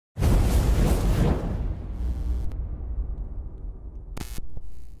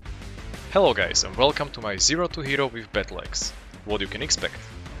Hello guys and welcome to my 0 to hero with Battleaxe. What you can expect?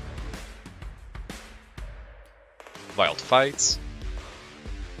 Wild fights,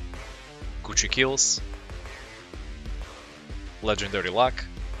 Gucci kills, legendary luck,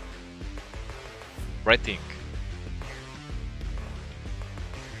 rating,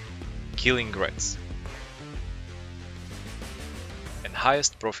 killing rats, and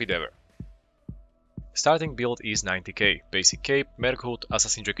highest profit ever. Starting build is 90k, basic cape, merc hood,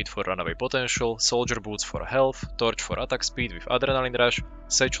 assassin jacket for runaway potential, soldier boots for health, torch for attack speed with adrenaline rush,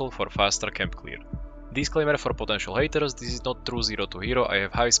 satchel for faster camp clear. Disclaimer for potential haters, this is not true 0 to hero, I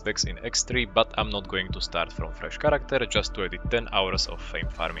have high specs in X3, but I'm not going to start from fresh character just to edit 10 hours of fame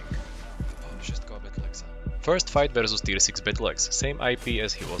farming. First fight versus tier 6 Battleaxe, same IP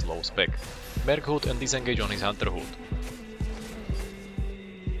as he was low spec. Merc hood and disengage on his hunter hood.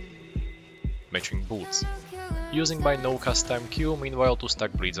 Matching boots. Using my no cast time Q meanwhile to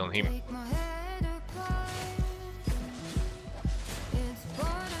stack bleeds on him.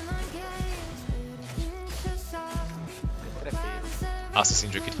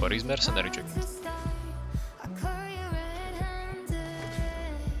 Assassin jacket for his mercenary jacket.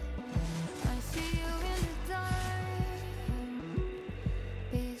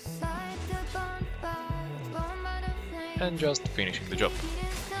 And just finishing the job.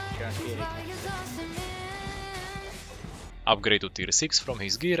 Upgrade to tier 6 from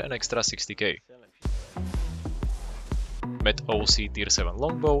his gear and extra 60k. Met OC tier 7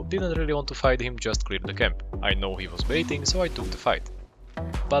 longbow, didn't really want to fight him, just cleared the camp. I know he was baiting, so I took the fight.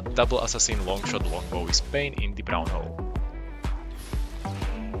 But double assassin longshot longbow is pain in the brown hole.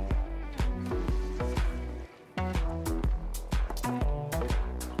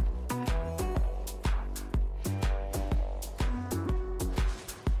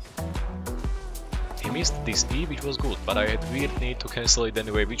 He missed this E, which was good, but I had weird need to cancel it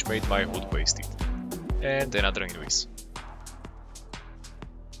anyway, which made my hood wasted. And another invis.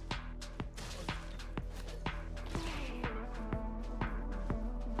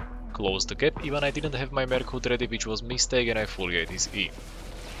 Closed the gap, even I didn't have my merc hood ready, which was mistake, and I fully ate his E.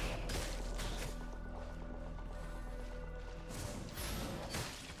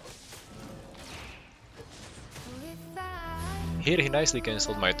 Here he nicely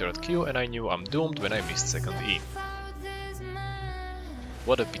cancelled my third Q and I knew I'm doomed when I missed second E.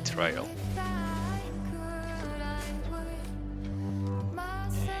 What a betrayal.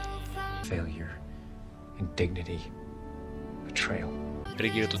 Failure, indignity, betrayal.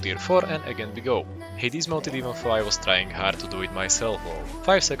 Regear to tier 4 and again we go. He dismounted even though I was trying hard to do it myself.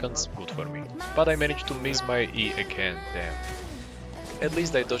 5 seconds, good for me. But I managed to miss my E again, damn. At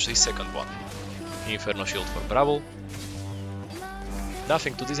least I dodged his second one. Inferno shield for Brawl.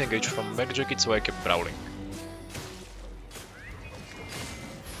 Nothing to disengage from mech jacket, so I kept brawling.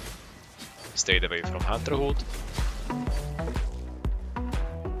 Stayed away from hunter hood.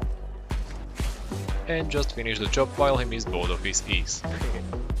 And just finished the job while he missed both of his E's.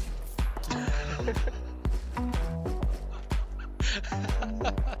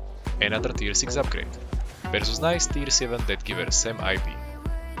 Another tier 6 upgrade. Versus nice tier 7 deathgivers, same IP.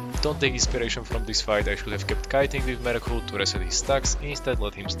 Don't take inspiration from this fight, I should have kept kiting with merc hood to reset his stacks, instead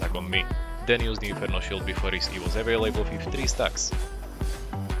let him stack on me. Then use the inferno shield before his E was available with 3 stacks.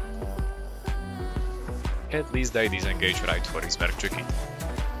 At least I disengage right for his merc jacket.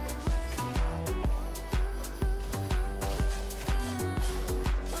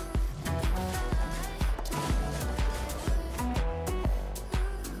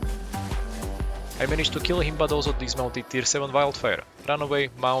 I managed to kill him but also dismounted tier 7 wildfire. Ran away,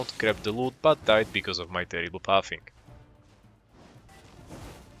 mount, grabbed the loot but died because of my terrible pathing.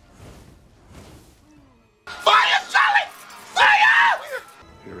 Fire, Charlie! Fire!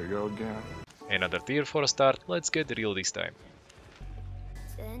 Here we go again. Another tier for a start, let's get real this time.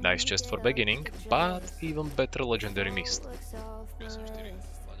 Nice chest for beginning, but even better legendary mist.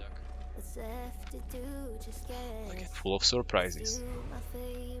 Full of surprises.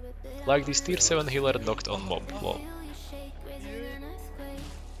 Like this tier 7 healer knocked on mob, lol.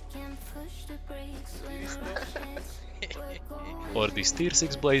 Or this tier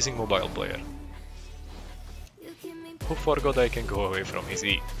 6 blazing mobile player, who forgot I can go away from his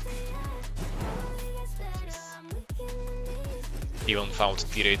E. Even found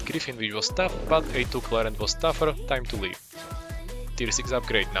tier 8 Griffin which was tough, but A2 Clarent was tougher, time to leave. Tier 6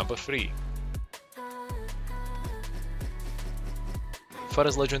 upgrade number 3.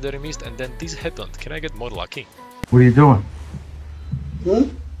 First legendary mist and then this happened, can I get more lucky? What are you doing?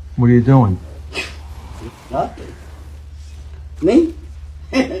 What are you doing? Nothing. Me?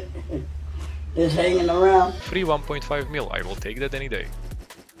 Just hanging around. Free 1.5 mil, I will take that any day.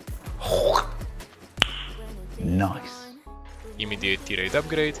 Nice. Immediate tier 8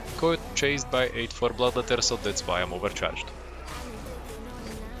 upgrade, got chased by 8-4 bloodletter, so that's why I'm overcharged.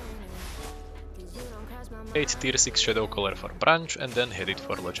 8 tier 6 shadowcaller for branch and then headed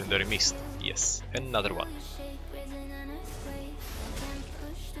for legendary mist. Yes, another one.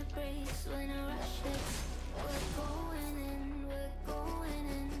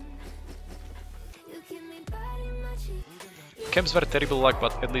 Camps were terrible luck,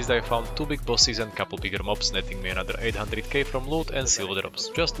 but at least I found 2 big bosses and couple bigger mobs, netting me another 800k from loot and silver drops.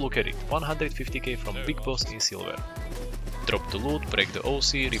 Just look at it, 150k from big boss in silver. Dropped the loot, break the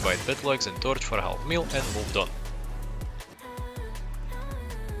OC, revive Battleaxe and torch for half mil and moved on.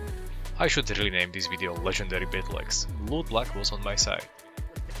 I should really name this video Legendary Battleaxe. Loot luck was on my side.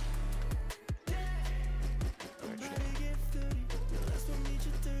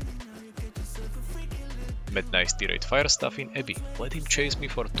 Met nice tier 8 firestaff in Abbey. Let him chase me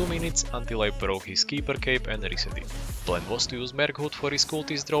for 2 minutes until I broke his keeper cape and reset it. Plan was to use merc hood for his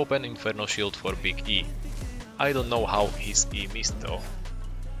cultist drop and inferno shield for big E. I don't know how his E missed though.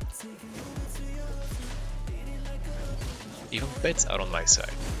 Even pets are on my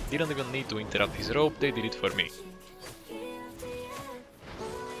side. Didn't even need to interrupt his rope, they did it for me.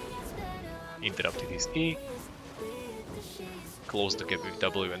 Interrupted his E. Closed the gap with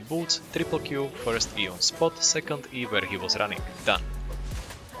W and boots, triple Q, first E on spot, second E where he was running. Done.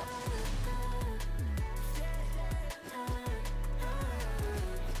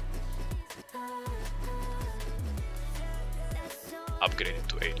 Upgraded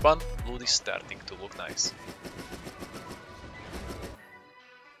to 8-1, loot is starting to look nice.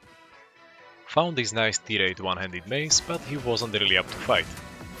 Found this nice tier 8 one-handed mace, but he wasn't really up to fight.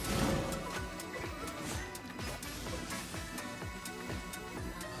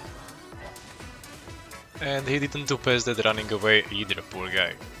 And he didn't do past that running away either, poor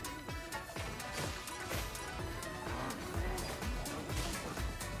guy.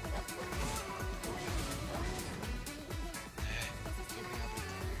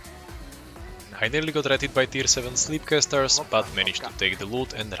 I nearly got ratted by tier 7 sleepcasters, but managed to take the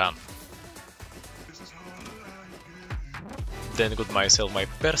loot and run. Then got myself my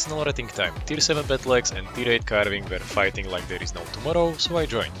personal rating time. Tier 7 Battleaxe and tier 8 carving were fighting like there is no tomorrow, so I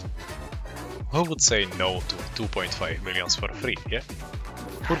joined. Who would say no to 2.5 millions for free, yeah?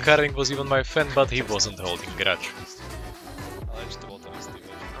 Poor carving was even my fan, but he wasn't holding grudge.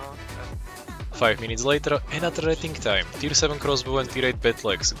 5 minutes later, another rating time. Tier 7 crossbow and tier 8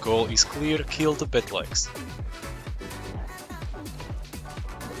 Battleaxe. Goal is clear, kill the Battleaxe.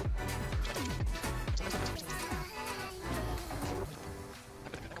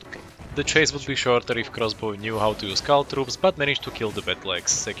 The chase would be shorter if crossbow knew how to use cult troops, but managed to kill the Battleaxe,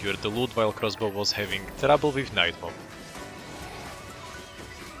 secured the loot while crossbow was having trouble with night mob.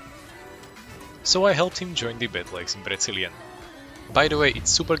 So I helped him join the Battleaxe in Brazilian. By the way, it's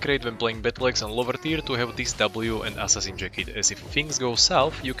super great when playing Battleaxe on lower tier to have this W and assassin jacket, as if things go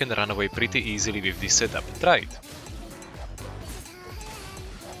south you can run away pretty easily with this setup. Try it!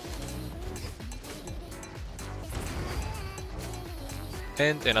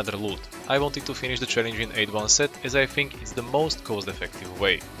 And another loot. I wanted to finish the challenge in 8-1 set as I think it's the most cost effective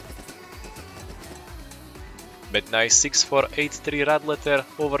way. Met nice 6-4-8-3 red letter,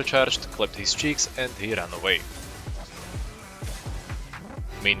 overcharged, clapped his cheeks and he ran away.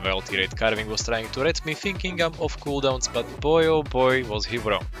 Meanwhile tier 8 carving was trying to red me thinking I'm off cooldowns, but boy oh boy was he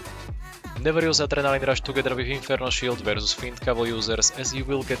wrong. Never use adrenaline rush together with inferno shield versus fiend caval users as you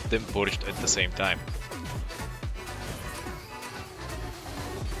will get them purged at the same time.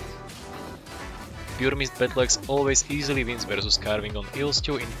 Puremist Battleaxe always easily wins versus carving on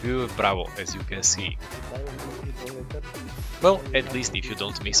Ilstio in View Bravo, as you can see. Well, at least if you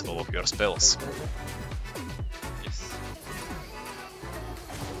don't miss all of your spells. Yes.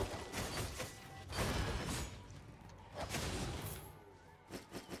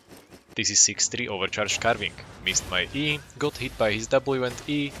 This is 6-3 overcharged carving. Missed my E, got hit by his W and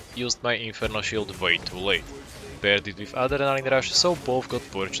E, used my inferno shield way too late. Paired it with adrenaline rush, so both got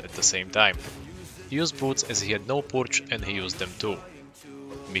purged at the same time. Used boots as he had no purge and he used them too.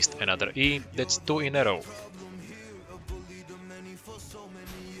 Missed another E, that's 2 in a row.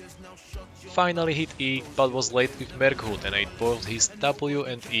 Finally hit E, but was late with merc hood and ate both his W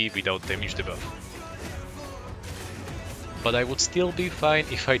and E without damage debuff. But I would still be fine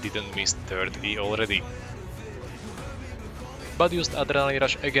if I didn't miss third E already. But used adrenaline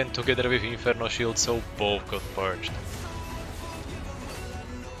rush again together with inferno shield, so both got purged.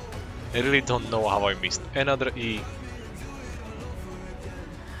 I really don't know how I missed another E.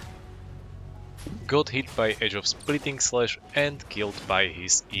 Got hit by Edge of Splitting Slash and killed by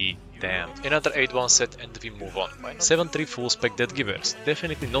his E Damn, another 8-1 set and we move on. 7-3 full spec deathgivers.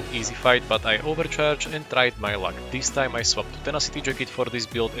 Definitely not easy fight, but I overcharged and tried my luck. This time I swapped to tenacity jacket for this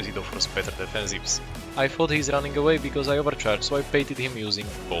build as it offers better defensives. I thought he's running away because I overcharged, so I baited him using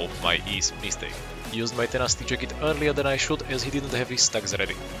both my E's. Mistake. Used my tenacity jacket earlier than I should as he didn't have his stacks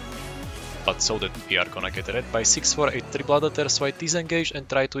ready. But so that we are gonna get red by 6 for 8-3 Bloodletter, so I disengaged and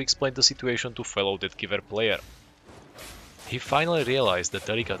tried to explain the situation to fellow deathgiver player. He finally realized the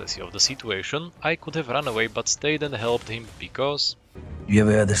delicacy of the situation. I could have run away but stayed and helped him because... You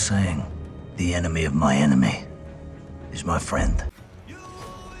ever heard the saying, the enemy of my enemy is my friend?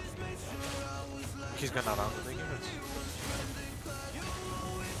 He's gonna run the humans.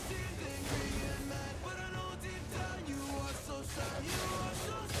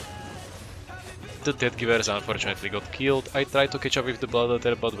 The deathgivers unfortunately got killed. I tried to catch up with the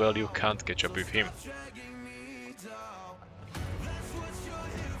Bloodletter, but well, you can't catch up with him.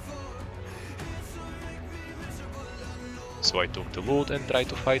 So I took the loot and tried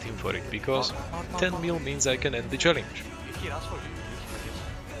to fight him for it, because 10 mil means I can end the challenge.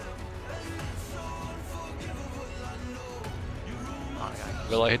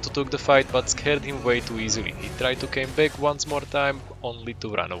 Well, I had to take the fight, but scared him way too easily. He tried to came back once more time, only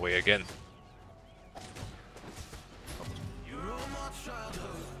to run away again.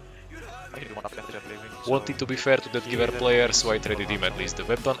 Wanted to be fair to that giver player, so I traded him at least the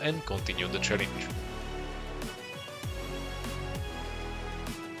weapon and continued the challenge.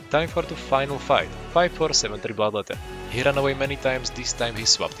 Time for the final fight, 5 for 7-3 Bloodletter. He ran away many times, this time he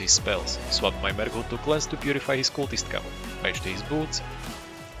swapped his spells. Swapped my Merc Hood to cleanse to purify his cultist camo. Matched his boots.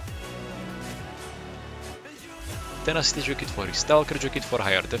 Tenacity jacket for his stalker jacket for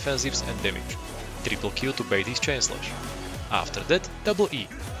higher defensives and damage. Triple Q to bait his chain slash. After that, double E.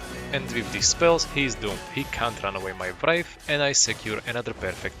 And with these spells, he is doomed. He can't run away my Wraith, and I secure another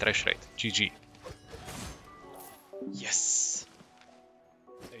perfect trash rate. GG. Yes!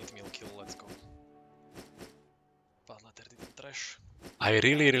 8 mil kill, let's go. Bloodletter didn't trash. I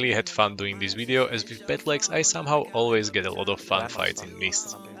really had fun doing this video, as with Battleaxe I somehow always get a lot of fun fights in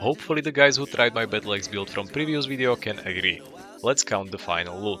mists. Hopefully the guys who tried my Battleaxe build from previous video can agree. Let's count the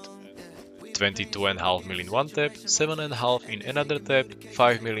final loot. 22.5 mil in one tap, 7.5 in another tap,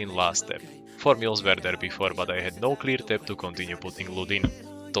 5 mil in last tap. 4 mils were there before, but I had no clear tap to continue putting loot in.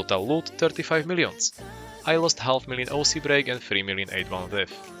 Total loot 35 millions. I lost half mil in OC break and 3 mil in 8-1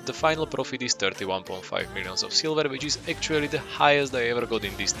 death. The final profit is 31.5 millions of silver, which is actually the highest I ever got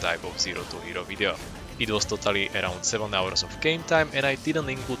in this type of 0 to hero video. It was totally around 7 hours of game time, and I didn't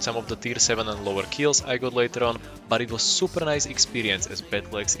include some of the tier 7 and lower kills I got later on, but it was super nice experience, as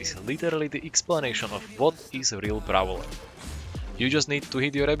Battleaxe is literally the explanation of what is a real brawler. You just need to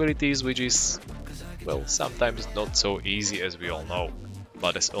hit your abilities, which is, well, sometimes not so easy as we all know.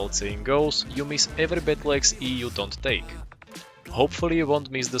 But as old saying goes, you miss every Battleaxe E you don't take. Hopefully you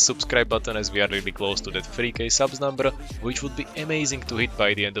won't miss the subscribe button, as we are really close to that 3k subs number, which would be amazing to hit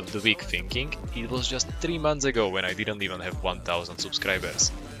by the end of the week, thinking it was just 3 months ago when I didn't even have 1000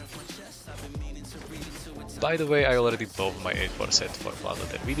 subscribers. By the way, I already bought my 8-4 set for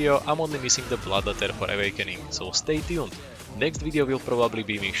Bloodletter video, I'm only missing the Bloodletter for Awakening, so stay tuned. Next video will probably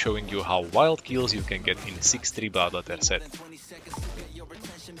be me showing you how wild kills you can get in 6-3 Bloodletter set.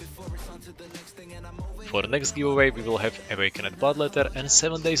 For next giveaway we will have Awakened Bloodletter and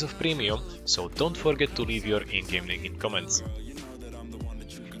 7 days of premium, so don't forget to leave your in-game link in comments.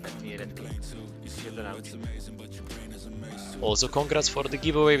 Also congrats for the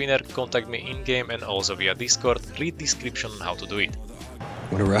giveaway winner, contact me in-game and also via Discord, read description on how to do it.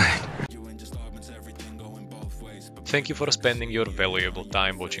 What a ride. Thank you for spending your valuable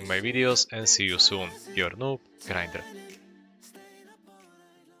time watching my videos, and see you soon. Your noob, Grindrr.